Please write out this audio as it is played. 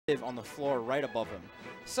on the floor right above him.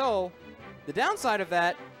 So the downside of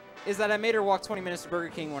that is that I made her walk 20 minutes to Burger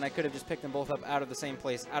King when I could have just picked them both up out of the same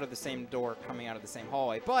place, out of the same door, coming out of the same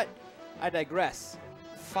hallway. But I digress.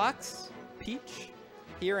 Fox, Peach,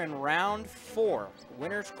 here in round 4,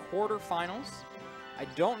 winners quarterfinals. I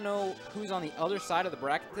don't know who's on the other side of the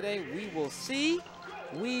bracket today. We will see.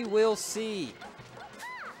 We will see.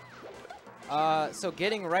 So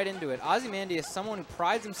getting right into it, Ozymandias is someone who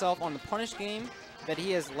prides himself on the punish game that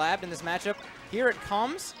he has labbed in this matchup. Here it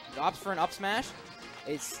comes. Opts for an up smash.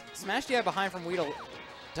 A smash DI behind from Widl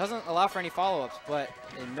doesn't allow for any follow-ups, but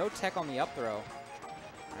no tech on the up throw.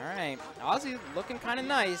 All right, Ozzy looking kind of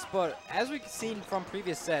nice, but as we've seen from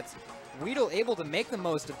previous sets, Widl able to make the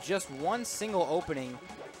most of just one single opening,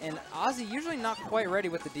 and Ozzy usually not quite ready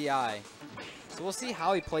with the DI. So we'll see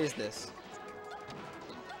how he plays this.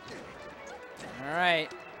 All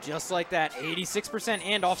right, just like that, 86%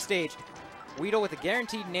 and off stage. Widl with a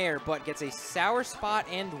guaranteed nair, but gets a sour spot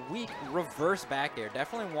and weak reverse back air.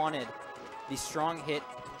 Definitely wanted the strong hit,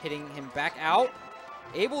 hitting him back out.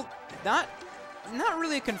 Able, not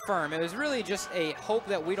really a confirm. It was really just a hope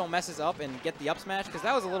that Widl messes up and get the up smash, because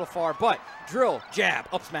that was a little far. But drill, jab,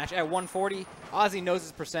 up smash at 140. Ozzy knows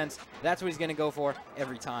his percents. That's what he's going to go for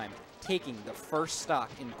every time, taking the first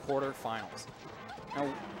stock in quarterfinals.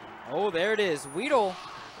 Now, oh, there it is. Widl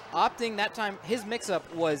opting that time. His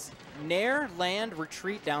mix-up was nair, land,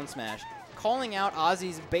 retreat, down smash, calling out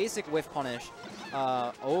Ozzy's basic whiff punish.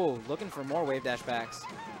 Oh, looking for more wave dash backs.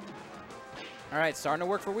 All right, starting to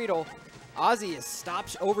work for Widl. Ozzy has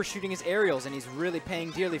stopped overshooting his aerials, and he's really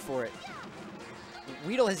paying dearly for it.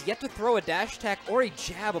 Widl has yet to throw a dash attack or a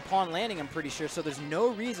jab upon landing, I'm pretty sure, so there's no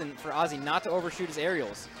reason for Ozzy not to overshoot his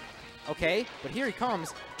aerials. Okay, but here he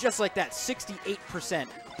comes, just like that, 68%,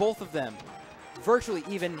 both of them. Virtually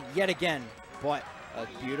even yet again, but a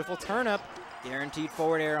beautiful turnip, guaranteed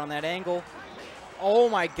forward air on that angle. Oh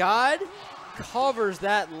my God, covers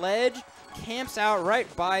that ledge, camps out right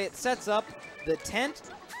by it, sets up the tent,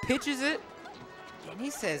 pitches it, and he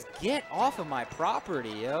says, "Get off of my property,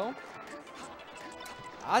 yo."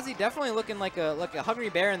 Ozzy definitely looking like a hungry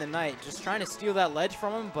bear in the night, just trying to steal that ledge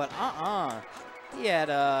from him, but he had,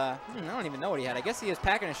 I don't even know what he had. I guess he was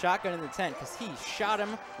packing a shotgun in the tent, because he shot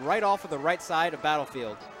him right off of the right side of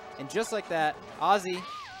Battlefield. And just like that, Ozzy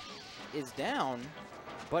is down,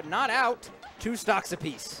 but not out. 2 stocks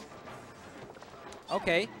apiece.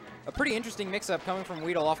 Okay, a pretty interesting mix-up coming from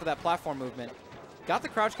Widl off of that platform movement. Got the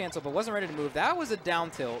crouch cancel, but wasn't ready to move. That was a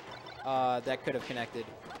down tilt that could have connected.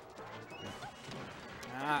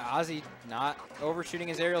 Ozzy not overshooting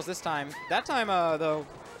his aerials this time. That time, though,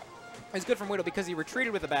 is good from Widl because he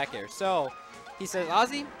retreated with the back air. So he says,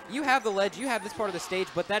 Ozzy, you have the ledge, you have this part of the stage,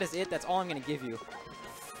 but that is it. That's all I'm going to give you.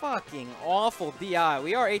 Fucking awful DI.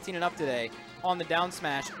 We are 18 and up today on the down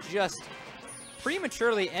smash. Just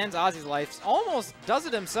prematurely ends Ozzy's life. Almost does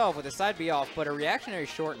it himself with a side B off, but a reactionary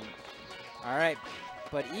shorten. All right.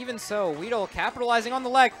 But even so, Widl capitalizing on the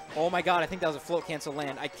leg. Oh my God, I think that was a float cancel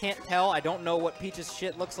land. I can't tell. I don't know what Peach's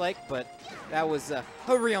shit looks like, but that was a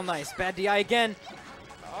real nice. Bad DI again.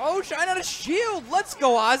 Oh, shine out a shield. Let's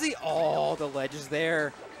go, Ozzy. Oh, the ledge is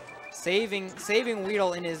there. Saving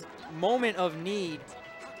Widl in his moment of need.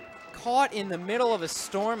 Caught in the middle of a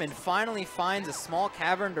storm and finally finds a small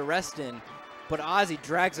cavern to rest in. But Ozzy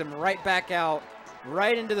drags him right back out,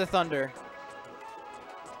 right into the thunder.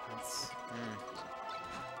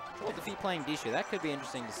 Control defeat playing Disha. That could be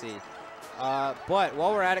interesting to see. But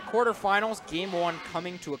while we're at it, quarterfinals, game 1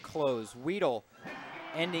 coming to a close. Widl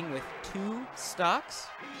ending with 2 stocks.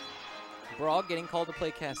 Brawl getting called to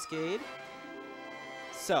play Cascade.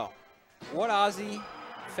 So, what Ozzy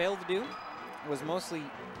failed to do was mostly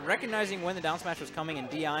recognizing when the down smash was coming and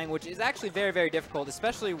DIing, which is actually very, very difficult,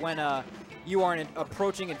 especially when you are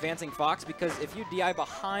approaching advancing Fox, because if you DI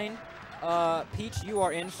behind Peach, you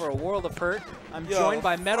are in for a world of hurt. I'm joined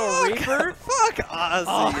by Metal Reaper. Fuck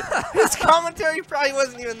Ozzy. His commentary probably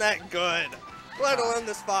wasn't even that good. Let alone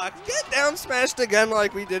this Fox. Get down smashed again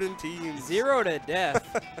like we did in teams. 0 to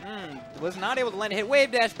death. Was not able to land a hit.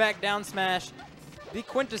 Wave dash back down smash. The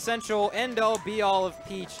quintessential end-all be-all of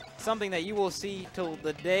Peach. Something that you will see till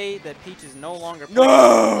the day that Peach is no longer playing.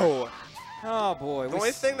 No! Oh boy. The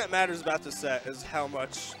only thing that matters about this set is how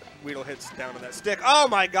much Widl hits down on that stick. Oh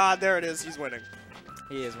my God, there it is. He's winning.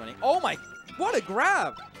 He is winning. Oh my, what a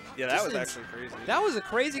grab. Yeah, that was actually crazy. That was a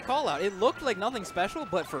crazy call out. It looked like nothing special,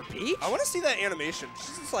 but for Peach? I want to see that animation.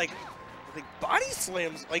 She's just like body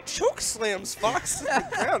slams, like choke slams Fox to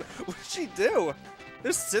the ground. What did she do?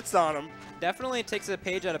 Just sits on him. Definitely takes a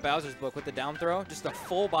page out of Bowser's book with the down throw. Just a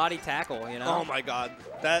full body tackle, you know? Oh my God.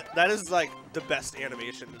 That is like the best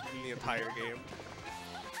animation in the entire game.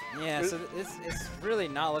 Yeah, so it's really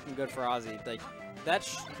not looking good for Ozzy. Like,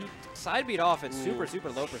 he side beat off at super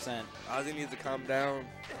low percent. Ozzy needs to calm down.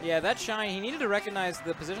 Yeah, that shine, he needed to recognize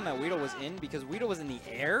the position that Widl was in because Widl was in the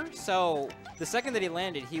air. So the second that he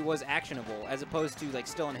landed, he was actionable as opposed to like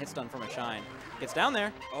still in hit stun from a shine. Gets down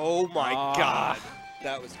there. Oh my God.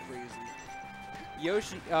 That was crazy.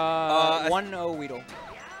 Yoshi, 1-0 Widl.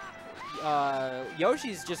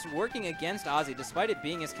 Yoshi's just working against Ozzy despite it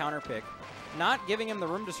being his counter pick. Not giving him the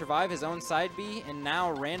room to survive his own side B, and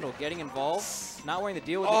now Randall getting involved, not wanting to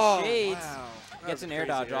deal with the shades. Wow. Gets an air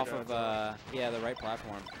dodge off of, the right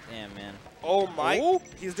platform. Damn, man. Oh my! Ooh.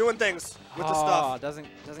 He's doing things with the stuff.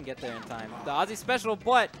 Doesn't get there in time. The Ozzy special,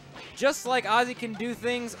 but just like Ozzy can do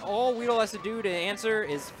things, all Widl has to do to answer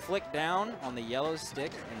is flick down on the yellow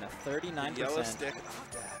stick in the 39%. Yellow stick.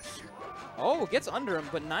 Oh, gets under him,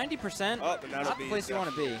 but 90%. But not the place you want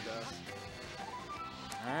to be.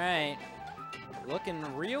 All right. Looking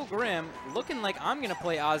real grim. Looking like I'm going to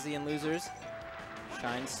play Ozzy in losers.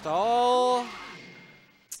 Shine stall.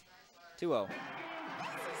 2-0.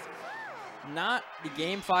 Not the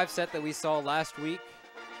Game 5 set that we saw last week.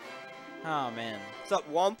 Oh, man. What's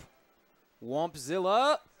up, Wump?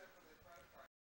 Wumpzilla.